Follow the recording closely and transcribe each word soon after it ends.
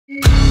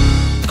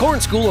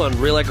Corn School on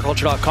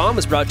RealAgriculture.com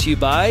is brought to you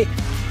by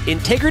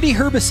Integrity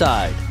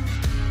Herbicide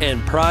and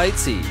Pride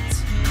Seeds.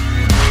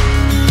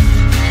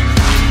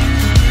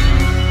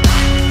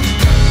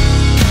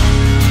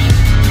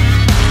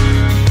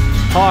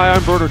 Hi,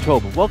 I'm Bernard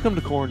Tobin. Welcome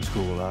to Corn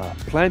School.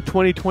 Plant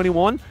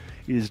 2021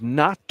 is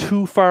not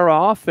too far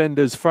off, and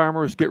as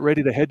farmers get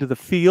ready to head to the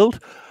field,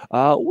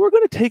 we're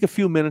going to take a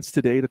few minutes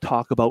today to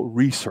talk about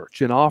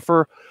research and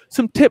offer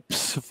some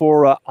tips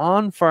for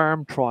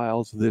on-farm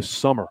trials this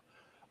summer.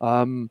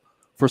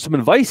 For some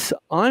advice,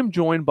 I'm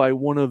joined by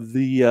one of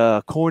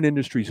the corn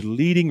industry's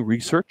leading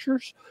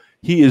researchers.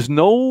 He is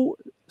no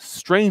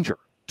stranger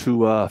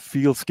to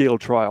field-scale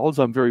trials.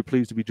 I'm very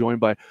pleased to be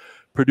joined by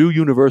Purdue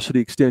University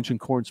Extension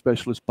Corn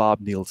Specialist Bob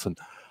Nielsen.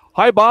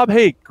 Hi, Bob.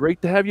 Hey,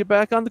 great to have you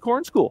back on the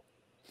Corn School.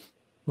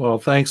 Well,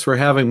 thanks for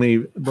having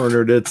me,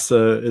 Bernard.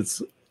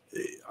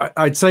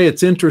 I'd say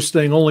it's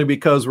interesting only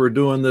because we're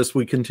doing this.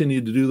 We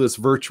continue to do this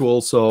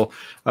virtual, so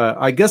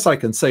I guess I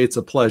can say it's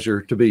a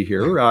pleasure to be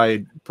here.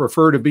 I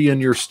prefer to be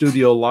in your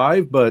studio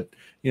live, but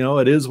you know,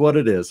 it is what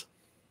it is.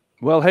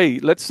 Well, hey,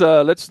 let's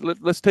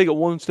take it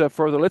one step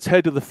further. Let's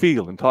head to the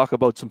field and talk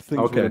about some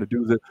things we're going to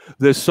do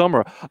this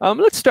summer.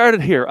 Let's start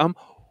it here.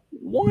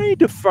 Why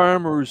do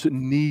farmers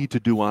need to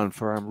do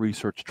on-farm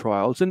research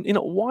trials, and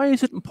why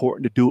is it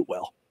important to do it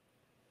well?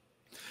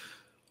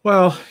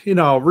 Well,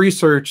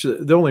 research,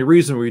 the only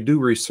reason we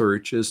do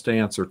research is to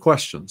answer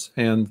questions.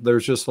 And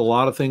there's just a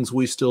lot of things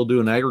we still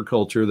do in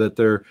agriculture that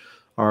there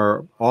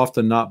are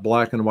often not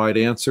black and white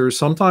answers.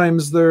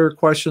 Sometimes there are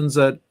questions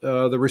that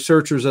the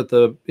researchers at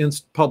the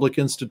public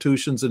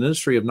institutions and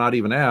industry have not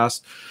even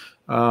asked.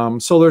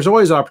 So there's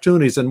always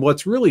opportunities. And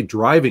what's really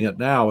driving it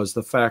now is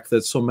the fact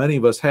that so many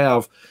of us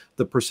have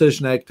the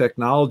precision ag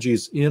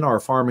technologies in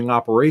our farming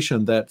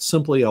operation that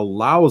simply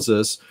allows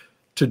us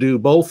to do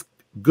both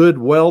good,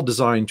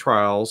 well-designed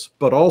trials,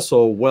 but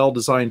also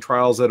well-designed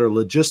trials that are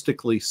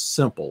logistically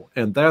simple.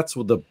 And that's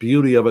the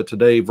beauty of it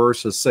today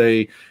versus,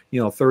 say,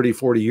 30,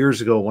 40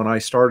 years ago when I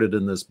started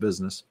in this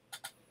business.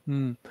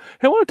 Hey,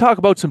 I want to talk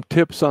about some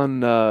tips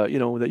on,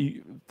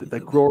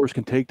 that growers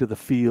can take to the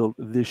field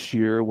this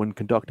year when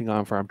conducting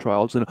on-farm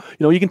trials. And,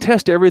 you can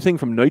test everything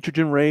from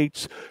nitrogen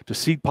rates to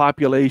seed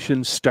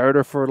populations,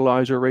 starter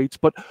fertilizer rates.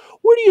 But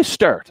where do you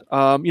start?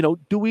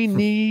 Do we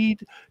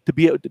need to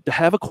be able to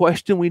have a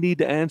question we need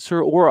to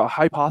answer or a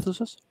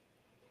hypothesis?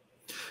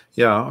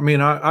 Yeah, I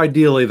mean,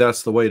 ideally,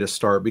 that's the way to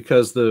start,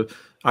 because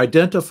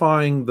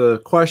identifying the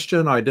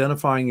question,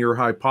 identifying your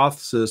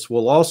hypothesis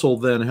will also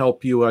then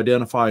help you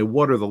identify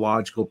what are the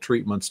logical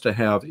treatments to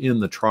have in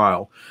the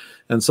trial.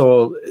 And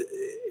so,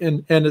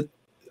 and it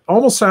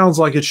almost sounds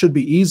like it should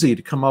be easy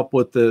to come up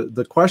with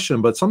the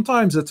question, but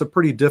sometimes it's a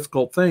pretty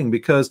difficult thing,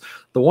 because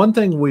the one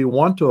thing we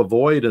want to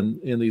avoid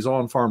in these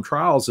on-farm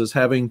trials is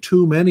having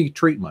too many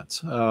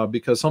treatments,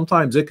 because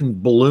sometimes it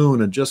can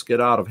balloon and just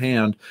get out of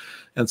hand.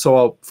 And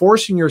so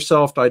forcing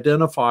yourself to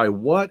identify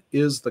what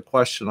is the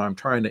question I'm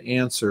trying to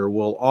answer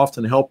will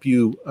often help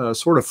you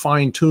sort of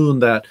fine-tune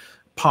that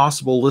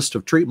possible list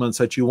of treatments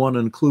that you want to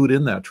include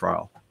in that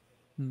trial.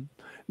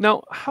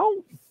 Now, how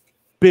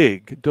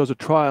big does a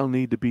trial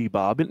need to be,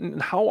 Bob?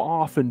 And how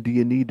often do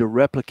you need to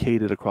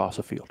replicate it across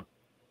a field?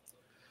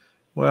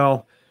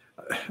 Well,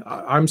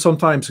 I'm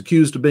sometimes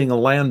accused of being a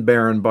land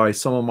baron by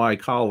some of my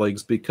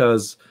colleagues,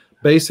 because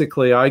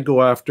basically I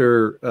go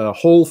after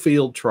whole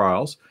field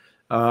trials.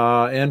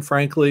 And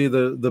frankly,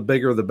 the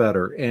bigger the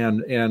better.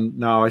 And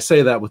now I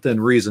say that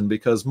within reason,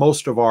 because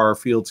most of our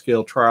field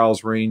scale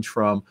trials range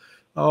from,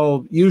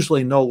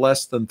 usually no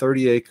less than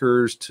 30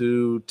 acres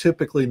to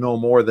typically no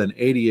more than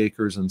 80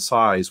 acres in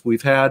size.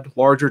 We've had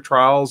larger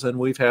trials and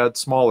we've had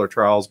smaller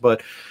trials,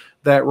 but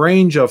that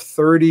range of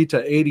 30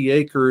 to 80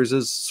 acres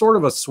is sort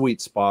of a sweet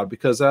spot,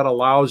 because that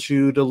allows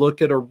you to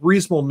look at a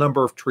reasonable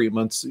number of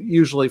treatments,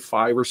 usually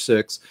 5 or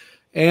 6,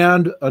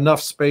 and enough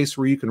space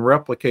where you can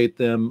replicate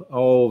them,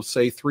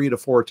 say 3 to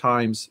 4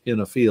 times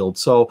in a field.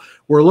 So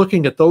we're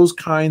looking at those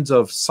kinds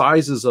of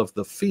sizes of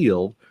the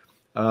field,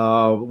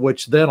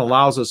 which then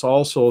allows us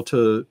also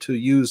to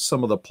use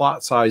some of the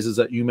plot sizes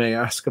that you may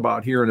ask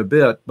about here in a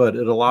bit, but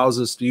it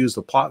allows us to use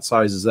the plot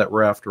sizes that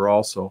we're after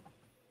also.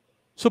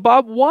 So,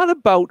 Bob, what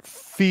about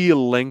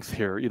field length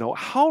here?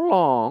 How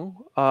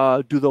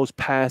long do those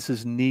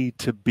passes need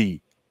to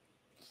be?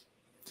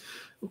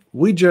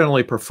 We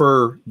generally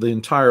prefer the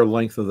entire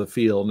length of the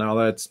field. Now,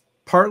 that's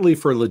partly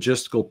for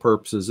logistical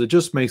purposes. It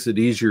just makes it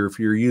easier if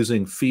you're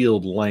using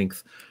field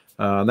length.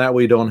 That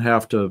way you don't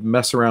have to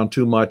mess around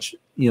too much,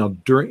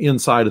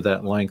 inside of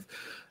that length.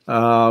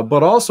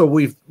 But also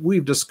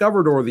we've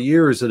discovered over the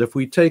years that if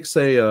we take,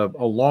 say, a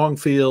long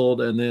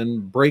field and then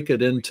break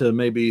it into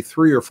maybe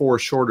 3 or 4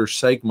 shorter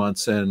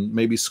segments and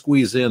maybe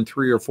squeeze in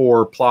 3 or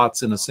 4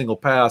 plots in a single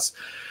pass,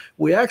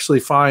 we actually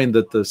find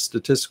that the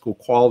statistical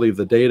quality of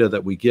the data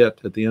that we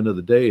get at the end of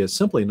the day is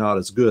simply not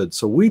as good.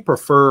 So we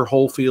prefer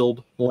whole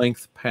field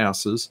length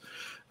passes.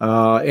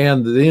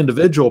 And the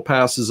individual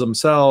passes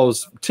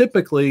themselves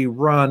typically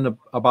run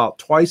about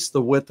twice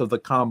the width of the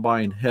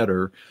combine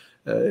header.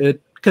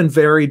 It can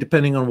vary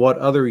depending on what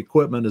other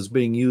equipment is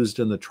being used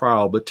in the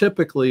trial, but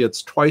typically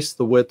it's twice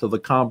the width of the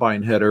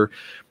combine header.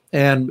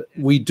 And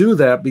we do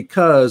that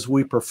because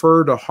we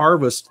prefer to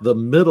harvest the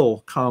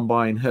middle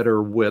combine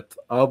header width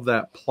of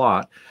that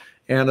plot.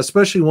 And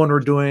especially when we're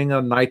doing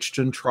a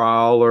nitrogen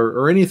trial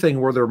or anything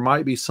where there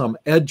might be some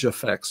edge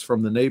effects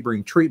from the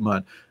neighboring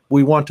treatment,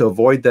 we want to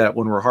avoid that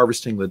when we're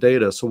harvesting the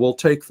data. So we'll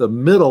take the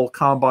middle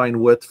combine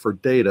width for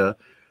data,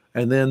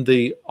 and then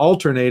the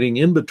alternating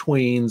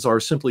in-betweens are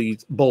simply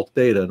bulk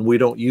data, and we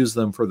don't use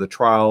them for the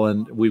trial,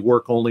 and we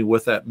work only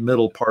with that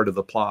middle part of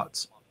the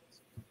plots.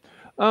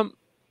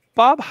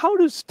 Bob, how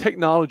does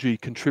technology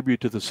contribute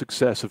to the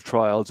success of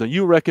trials? And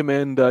you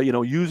recommend,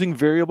 using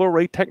variable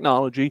rate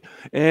technology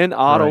and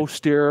auto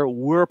steer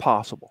where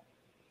possible.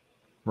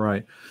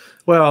 Right.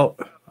 Well,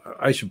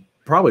 I should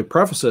probably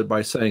preface it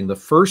by saying the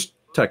first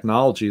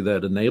technology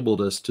that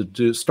enabled us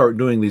to start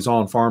doing these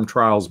on-farm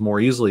trials more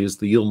easily is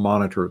the yield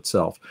monitor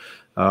itself,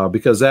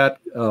 because that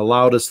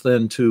allowed us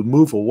then to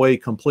move away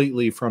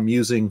completely from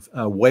using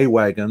weigh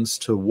wagons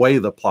to weigh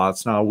the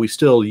plots. Now, we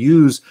still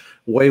use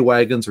weigh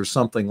wagons or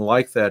something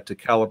like that to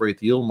calibrate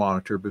the yield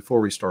monitor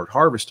before we start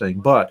harvesting,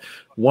 but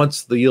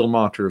once the yield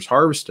monitor is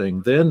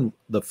harvesting, then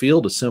the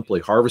field is simply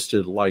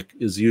harvested like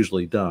is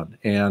usually done.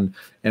 And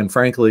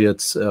frankly,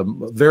 it's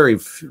very,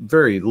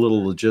 very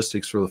little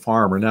logistics for the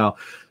farmer. Now,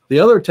 the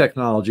other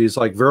technologies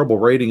like variable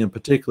rating in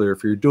particular,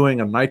 if you're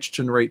doing a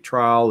nitrogen rate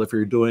trial, if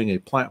you're doing a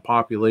plant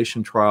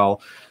population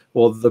trial,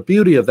 well, the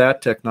beauty of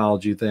that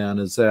technology then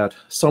is that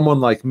someone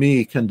like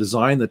me can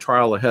design the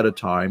trial ahead of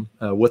time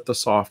with the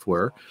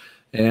software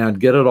and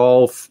get it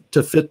all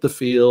to fit the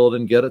field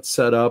and get it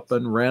set up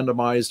and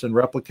randomized and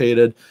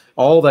replicated,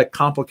 all that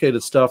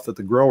complicated stuff that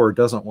the grower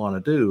doesn't want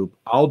to do.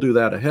 I'll do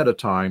that ahead of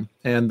time.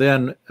 And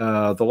then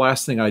the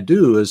last thing I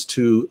do is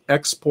to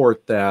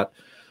export that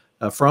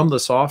from the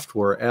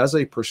software as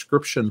a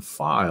prescription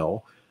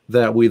file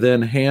that we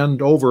then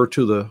hand over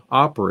to the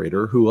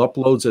operator, who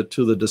uploads it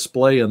to the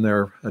display in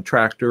their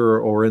tractor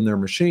or in their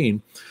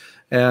machine.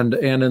 And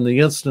in the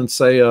instance,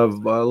 say,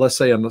 of let's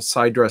say a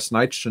side dress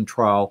nitrogen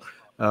trial,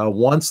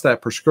 once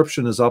that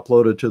prescription is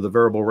uploaded to the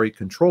variable rate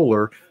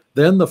controller,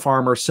 then the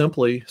farmer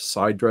simply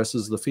side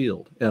dresses the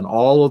field, and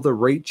all of the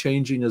rate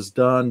changing is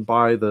done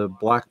by the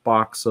black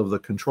box of the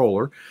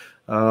controller.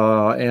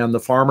 And the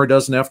farmer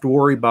doesn't have to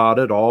worry about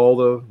it. All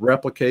the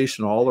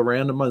replication, all the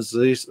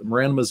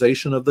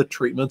randomization of the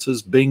treatments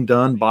is being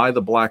done by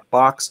the black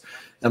box,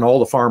 and all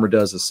the farmer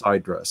does is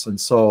side dress. And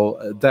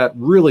so that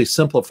really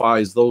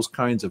simplifies those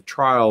kinds of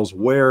trials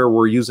where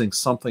we're using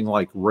something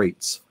like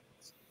rates.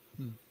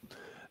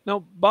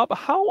 Now, Bob,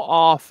 how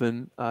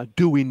often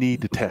do we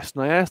need to test?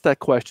 And I ask that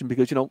question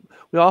because,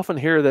 we often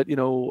hear that,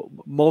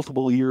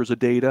 multiple years of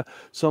data.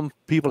 Some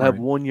people have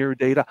 1 year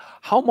data.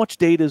 How much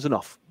data is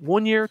enough?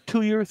 1 year,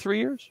 2 years, 3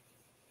 years?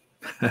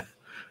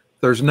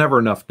 There's never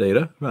enough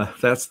data.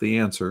 That's the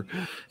answer.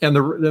 And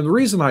the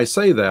reason I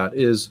say that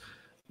is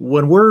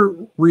when we're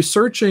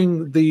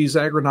researching these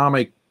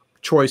agronomic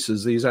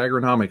choices, these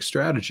agronomic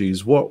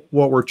strategies, what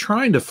we're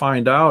trying to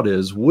find out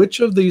is which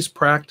of these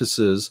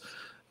practices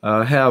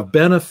have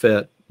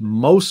benefit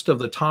most of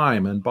the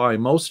time. And by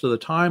most of the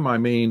time, I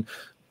mean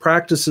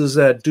practices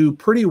that do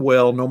pretty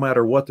well no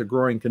matter what the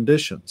growing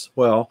conditions.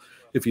 Well,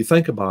 if you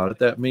think about it,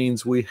 that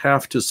means we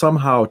have to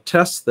somehow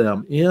test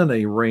them in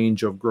a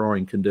range of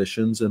growing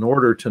conditions in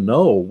order to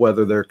know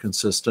whether they're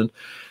consistent.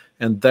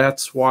 And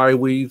that's why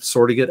we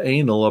sort of get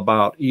anal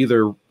about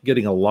either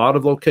getting a lot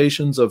of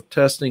locations of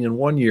testing in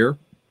 1 year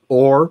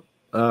or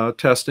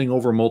testing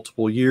over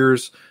multiple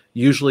years.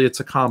 Usually it's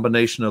a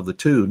combination of the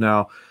two.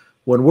 Now,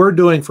 when we're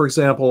doing, for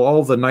example,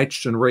 all the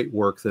nitrogen rate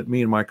work that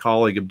me and my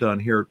colleague have done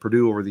here at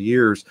Purdue over the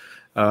years,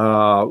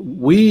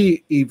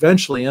 we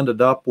eventually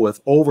ended up with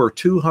over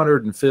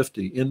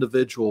 250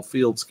 individual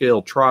field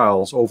scale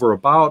trials over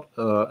about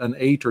an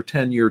 8 or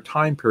 10 year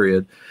time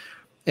period.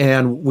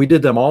 And we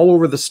did them all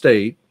over the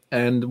state.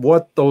 And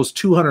what those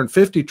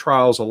 250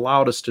 trials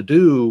allowed us to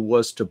do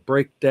was to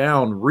break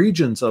down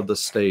regions of the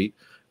state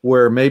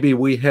where maybe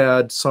we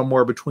had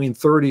somewhere between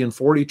 30 and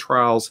 40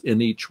 trials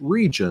in each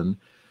region.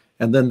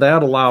 And then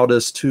that allowed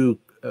us to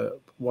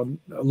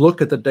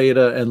look at the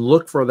data and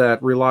look for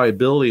that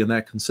reliability and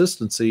that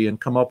consistency and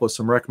come up with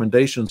some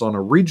recommendations on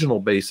a regional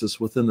basis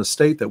within the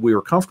state that we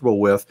were comfortable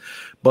with.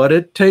 But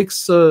it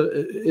takes,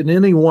 in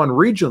any one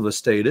region of the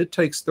state, it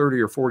takes 30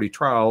 or 40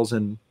 trials.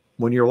 And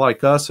when you're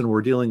like us and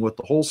we're dealing with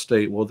the whole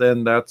state, well,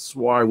 then that's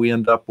why we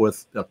end up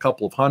with a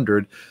couple of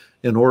hundred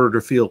in order to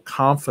feel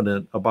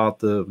confident about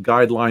the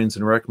guidelines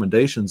and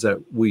recommendations that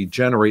we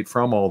generate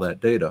from all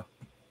that data.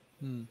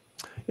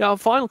 Yeah, a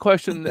final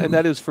question, and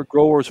that is for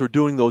growers who are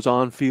doing those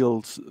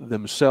on-fields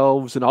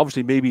themselves, and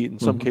obviously maybe in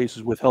some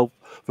cases with help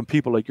from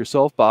people like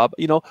yourself, Bob.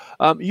 You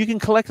can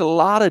collect a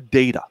lot of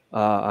data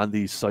on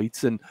these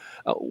sites, and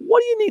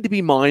what do you need to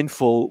be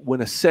mindful when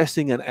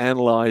assessing and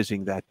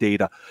analyzing that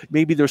data?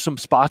 Maybe there's some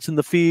spots in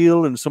the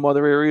field and some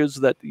other areas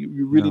that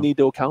you really need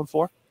to account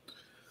for?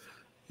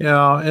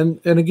 Yeah, and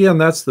again,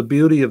 that's the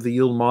beauty of the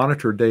yield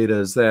monitor data,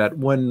 is that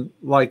when,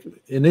 like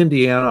in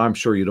Indiana, I'm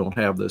sure you don't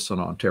have this in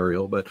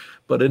Ontario,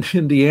 but in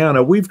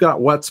Indiana, we've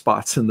got wet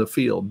spots in the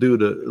field due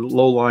to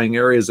low-lying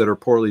areas that are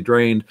poorly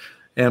drained.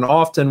 And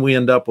often we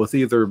end up with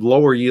either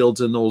lower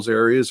yields in those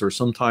areas or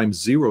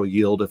sometimes zero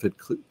yield if it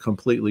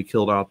completely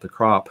killed out the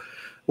crop.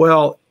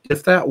 Well,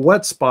 if that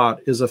wet spot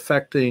is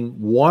affecting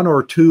one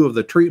or two of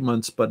the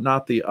treatments, but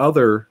not the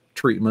other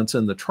treatments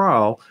in the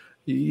trial,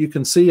 you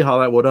can see how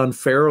that would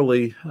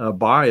unfairly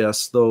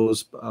bias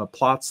those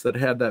plots that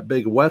had that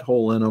big wet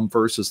hole in them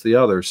versus the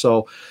others.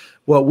 So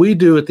what we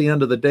do at the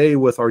end of the day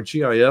with our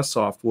GIS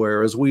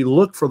software is we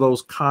look for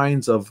those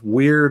kinds of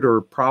weird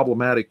or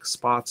problematic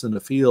spots in the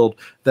field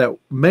that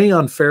may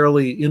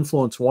unfairly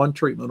influence one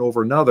treatment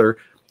over another,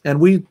 and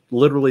we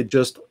literally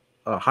just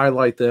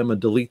highlight them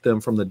and delete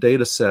them from the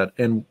data set.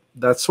 And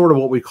that's sort of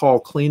what we call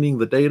cleaning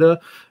the data.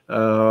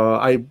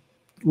 I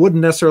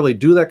wouldn't necessarily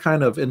do that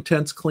kind of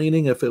intense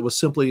cleaning if it was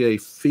simply a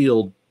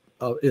field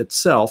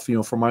itself,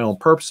 for my own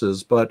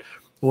purposes. But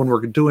when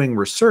we're doing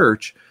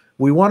research,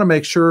 we want to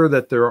make sure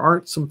that there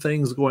aren't some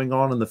things going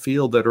on in the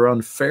field that are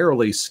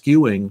unfairly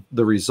skewing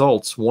the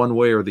results one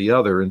way or the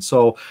other. And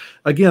so,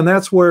 again,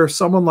 that's where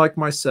someone like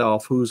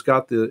myself, who's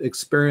got the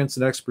experience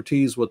and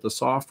expertise with the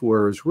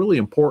software, is really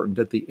important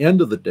at the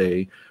end of the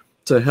day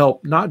to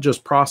help not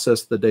just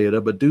process the data,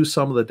 but do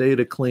some of the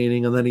data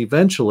cleaning and then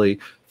eventually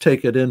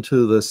take it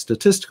into the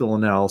statistical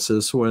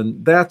analysis,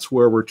 when that's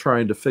where we're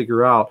trying to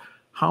figure out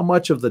how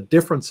much of the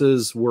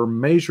differences we're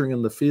measuring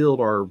in the field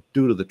are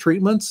due to the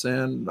treatments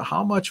and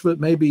how much of it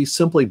may be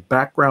simply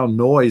background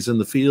noise in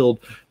the field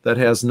that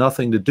has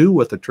nothing to do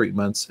with the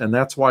treatments. And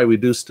that's why we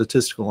do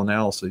statistical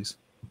analyses.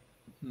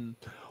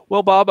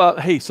 Well, Bob,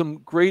 hey, some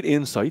great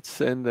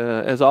insights. And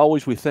as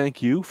always, we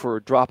thank you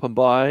for dropping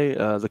by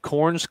the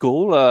Corn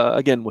School.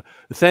 Again,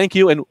 thank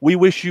you. And we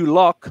wish you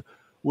luck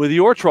with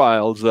your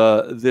trials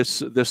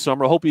this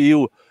summer. I hope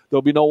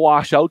there'll be no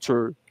washouts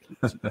or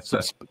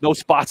no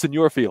spots in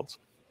your fields.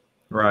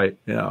 Right.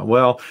 Yeah.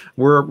 Well,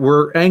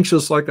 we're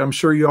anxious, like I'm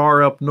sure you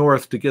are up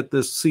north, to get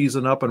this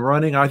season up and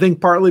running. I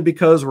think partly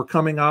because we're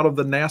coming out of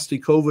the nasty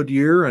COVID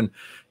year and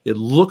it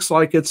looks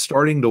like it's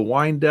starting to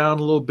wind down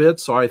a little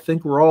bit. So I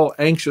think we're all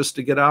anxious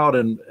to get out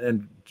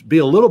and be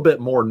a little bit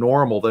more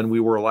normal than we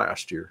were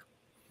last year.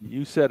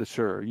 You said it,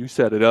 sir. You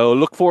said it.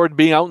 Look forward to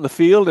being out in the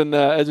field. And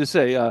as I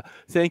say,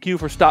 thank you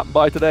for stopping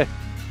by today.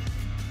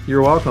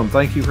 You're welcome.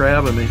 Thank you for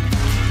having me.